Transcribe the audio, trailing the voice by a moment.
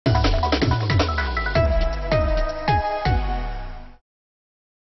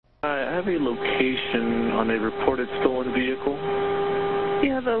have a location on a reported stolen vehicle.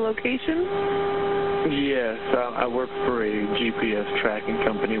 You have a location? Yes, I work for a GPS tracking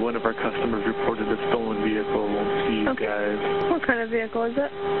company. One of our customers reported a stolen vehicle to you guys. What kind of vehicle is it?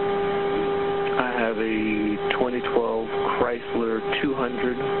 I have a 2012 Chrysler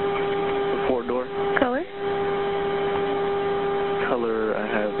 200, four-door. Color? Color I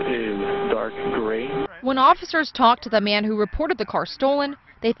have is dark gray. When officers talked to the man who reported the car stolen,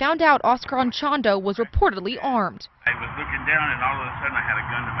 they found out Oscar Anchondo was reportedly armed. I was looking down and all of a sudden I had a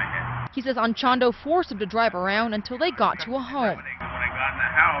gun to my head. He says Anchondo forced him to drive around until they got to a home. When I got in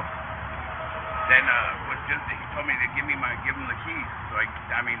the house, then he told me to give him the keys. So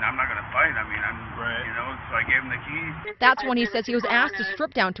I mean, I'm not going to fight. I mean, so I gave him the keys. That's when he says he was asked to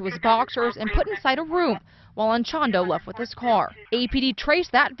strip down to his boxers and put inside a room while Anchondo left with his car. APD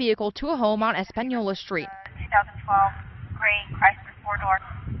traced that vehicle to a home on Espanola Street. 2012 gray Chrysler four-door.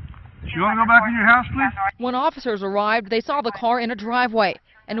 You want to go back in your house, please? When officers arrived, they saw the car in a driveway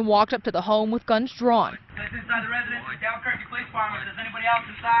and walked up to the home with guns drawn. Inside the residence, Albuquerque Police Department. If there's anybody else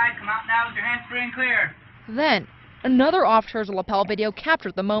inside, come out now with your hands free and clear. Then, another officer's lapel video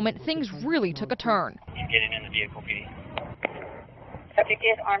captured the moment things really took a turn. He's getting in the vehicle, PD. Subject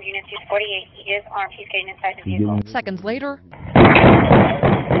is armed, unit 248. He is armed. He's getting inside the vehicle. Seconds later, I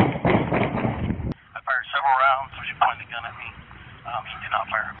fired several rounds, so she pointed the gun at me. He did not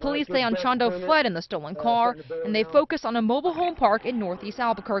fire. police say Anchondo fled in the stolen car, and they focus on a mobile home park in northeast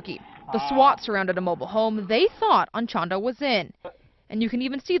Albuquerque. The SWAT surrounded a mobile home they thought Anchondo was in. And you can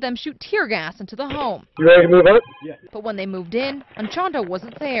even see them shoot tear gas into the home. You ready to move up? Yeah. But when they moved in, Anchondo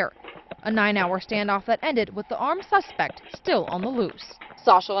wasn't there. A 9-hour standoff that ended with the armed suspect still on the loose.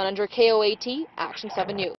 Sasha Leninger, KOAT, Action 7 News.